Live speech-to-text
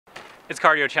It's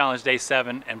Cardio Challenge Day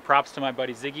 7, and props to my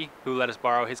buddy Ziggy, who let us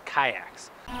borrow his kayaks.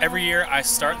 Every year, I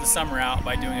start the summer out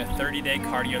by doing a 30-day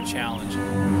cardio challenge.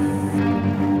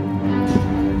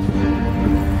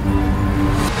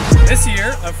 This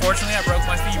year, unfortunately, I broke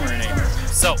my femur in April.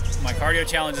 So, my cardio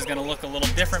challenge is gonna look a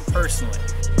little different personally.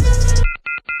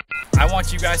 I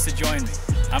want you guys to join me.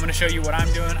 I'm gonna show you what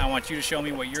I'm doing. I want you to show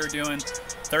me what you're doing.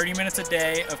 30 minutes a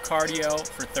day of cardio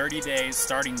for 30 days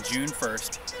starting June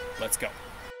 1st. Let's go.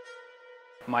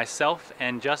 Myself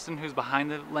and Justin, who's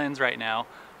behind the lens right now,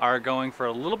 are going for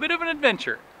a little bit of an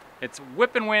adventure. It's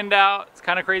whipping wind out, it's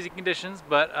kind of crazy conditions,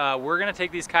 but we're gonna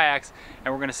take these kayaks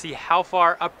and we're gonna see how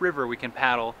far upriver we can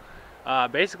paddle,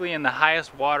 basically in the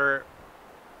highest water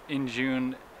in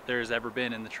June there's ever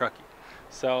been in the Truckee.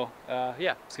 So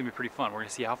yeah, it's gonna be pretty fun. We're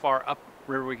gonna see how far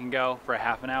upriver we can go for a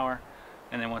half an hour,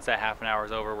 and then once that half an hour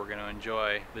is over, we're gonna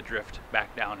enjoy the drift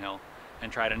back downhill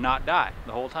and try to not die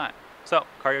the whole time. So,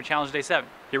 Cardio Challenge Day 7,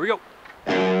 here we go.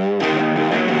 I'm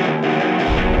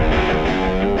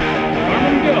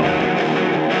gonna go.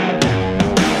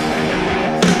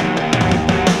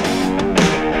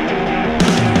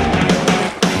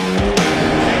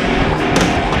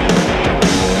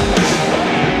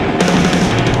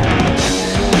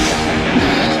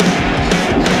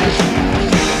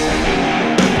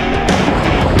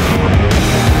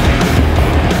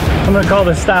 I'm gonna call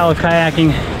this style of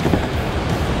kayaking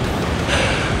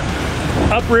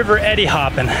upriver eddy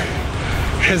hopping,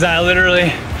 because I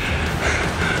literally,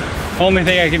 only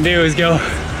thing I can do is go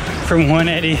from one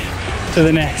eddy to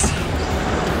the next,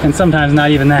 and sometimes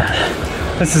not even that.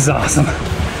 This is awesome.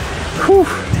 Whew.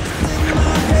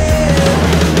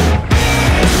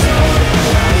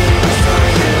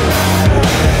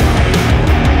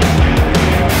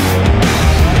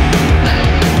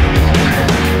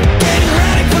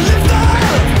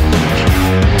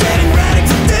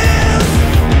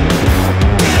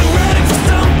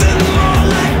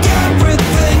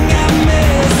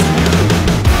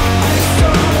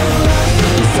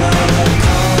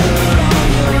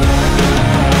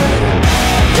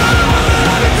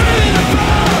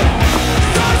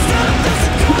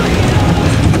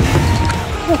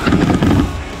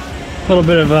 A little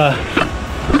bit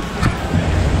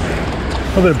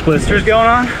of blisters going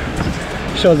on.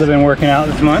 Shows I've been working out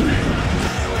this month.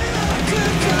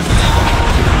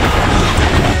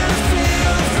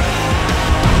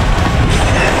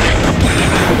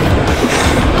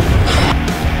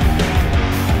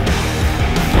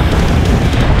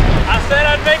 I said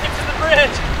I'd make it to the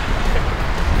bridge.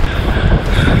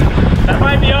 That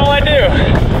might be all I do.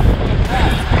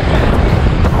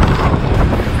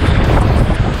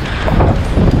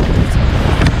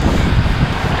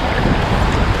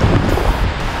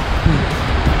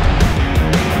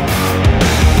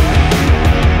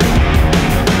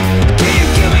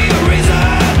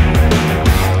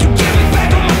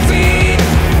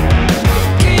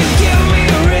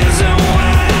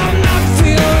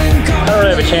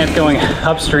 Chance going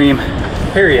upstream,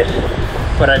 period.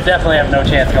 But I definitely have no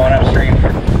chance going upstream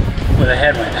with a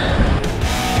headwind.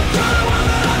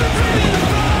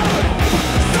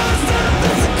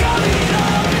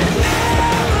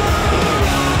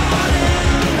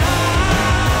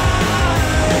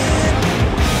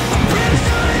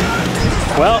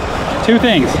 Well, two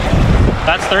things.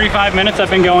 That's 35 minutes I've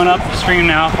been going upstream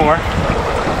now for.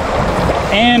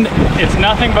 And it's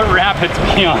nothing but rapids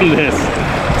beyond this.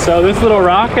 So this little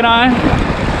rock and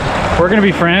we're gonna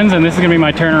be friends, and this is gonna be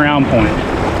my turnaround point.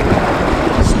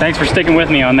 So thanks for sticking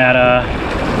with me on that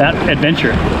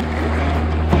adventure.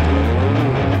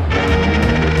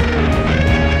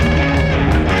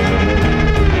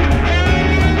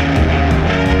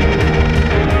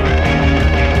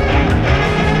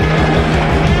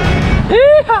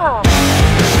 Yeehaw!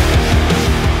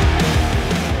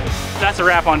 That's a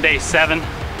wrap on day 7.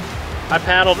 I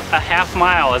paddled a half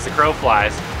mile as the crow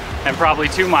flies, and probably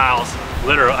 2 miles,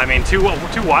 literally, I mean two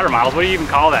water miles, what do you even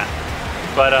call that?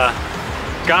 But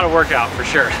got it worked out for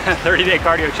sure. 30-day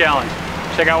cardio challenge.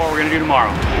 Check out what we're gonna do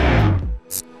tomorrow.